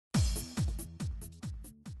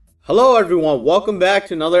Hello everyone, welcome back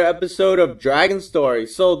to another episode of Dragon Story.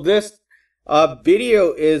 So this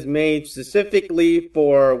video is made specifically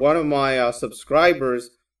for one of my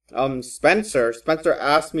subscribers, Spencer. Spencer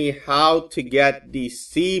asked me how to get the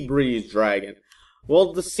Seabreeze dragon.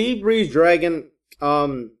 Well, the Seabreeze dragon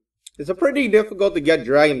is a pretty difficult to get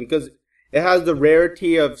dragon because it has the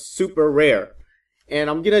rarity of super rare.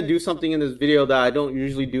 And I'm gonna do something in this video that I don't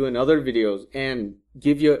usually do in other videos and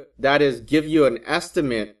give you an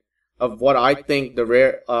estimate of what I think the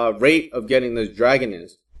rate of getting this dragon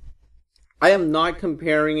is. I am not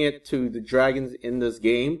comparing it to the dragons in this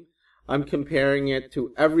game. I'm comparing it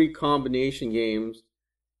to every combination games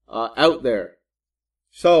out there.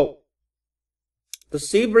 So, the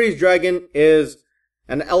Seabreeze dragon is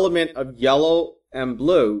an element of yellow and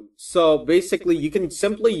blue. So basically, you can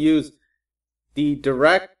simply use the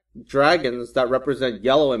direct dragons that represent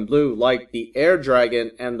yellow and blue, like the air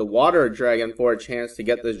dragon and the water dragon, for a chance to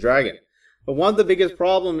get this dragon. But one of the biggest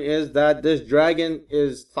problems is that this dragon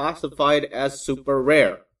is classified as super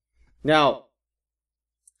rare. Now,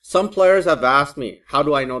 some players have asked me, how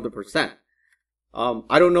do I know the percent?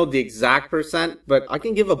 I don't know the exact percent, but I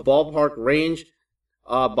can give a ballpark range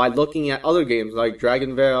by looking at other games like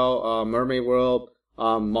Dragonvale, Mermaid World,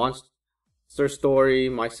 Monster Story,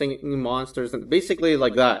 My Singing Monsters, and basically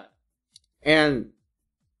like that. And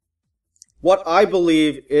what I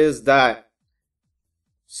believe is that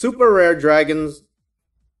super rare dragons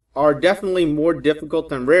are definitely more difficult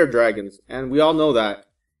than rare dragons, and we all know that.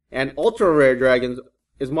 And ultra rare dragons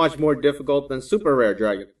is much more difficult than super rare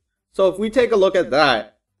dragon. So if we take a look at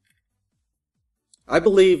that, I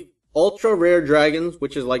believe ultra rare dragons,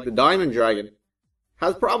 which is like the diamond dragon,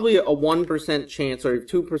 has probably a 1% chance or a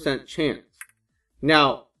 2% chance.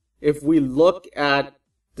 Now, if we look at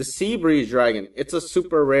the Seabreeze dragon, it's a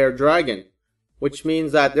super rare dragon, which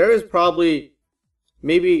means that there is probably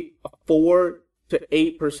maybe a 4 to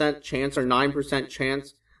 8% chance or 9%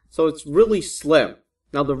 chance. So it's really slim.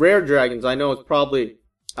 Now, the rare dragons, I know it's probably,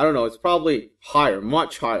 it's probably higher,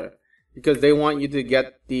 much higher, because they want you to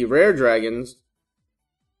get the rare dragons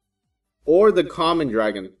or the common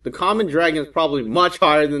dragon. The common dragon is probably much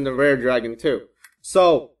higher than the rare dragon too.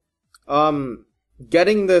 So,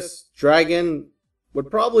 getting this dragon would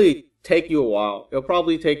probably take you a while. It'll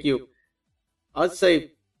probably take you, I'd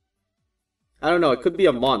say, it could be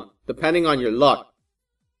a month, depending on your luck.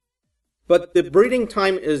 But the breeding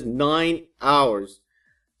time is 9 hours.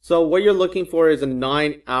 So what you're looking for is a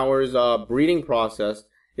 9 hours breeding process.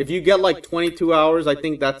 If you get like 22 hours, I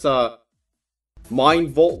think that's a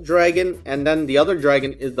Mind Volt dragon. And then the other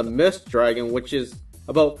dragon is the Mist dragon, which is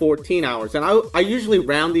about 14 hours. And I usually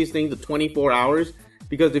round these things to 24 hours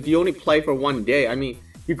because if you only play for one day,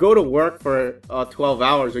 you go to work for 12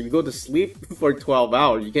 hours or you go to sleep for 12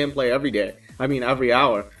 hours. You can't play every day. Every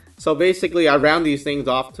hour. So basically, I round these things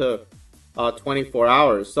off to 24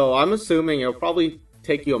 hours. So I'm assuming it'll probably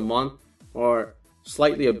take you a month or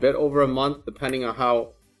slightly a bit over a month, depending on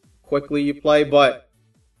how quickly you play. But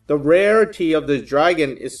the rarity of this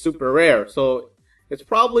dragon is super rare. So it's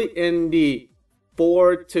probably in the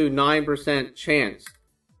 4 to 9% chance.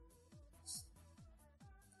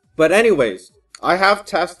 But anyways, I have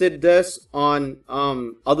tested this on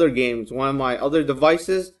other games, one of my other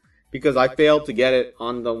devices, because I failed to get it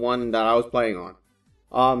on the one that I was playing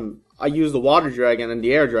on. I used the water dragon and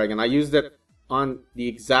the air dragon. I used it on the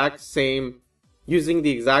exact same, using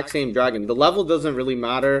the exact same dragon. The level doesn't really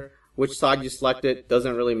matter. Which side you select it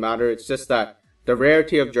doesn't really matter. It's just that the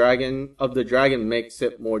rarity of the dragon makes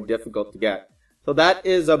it more difficult to get. So that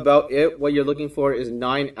is about it. What you're looking for is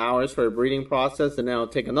 9 hours for a breeding process, and then it'll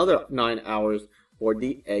take another 9 hours for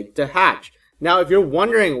the egg to hatch. Now, if you're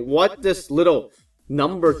wondering what this little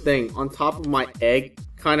number thing on top of my egg,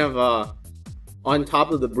 on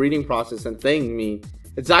top of the breeding process and thing mean,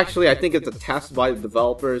 it's actually, I think it's a test by the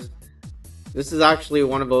developers. This is actually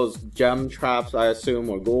one of those gem traps, I assume,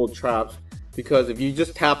 or gold traps, because if you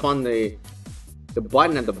just tap on the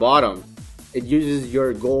button at the bottom, it uses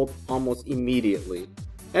your gold almost immediately.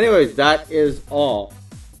 Anyways, that is all.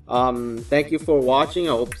 Thank you for watching.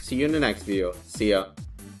 I hope to see you in the next video. See ya.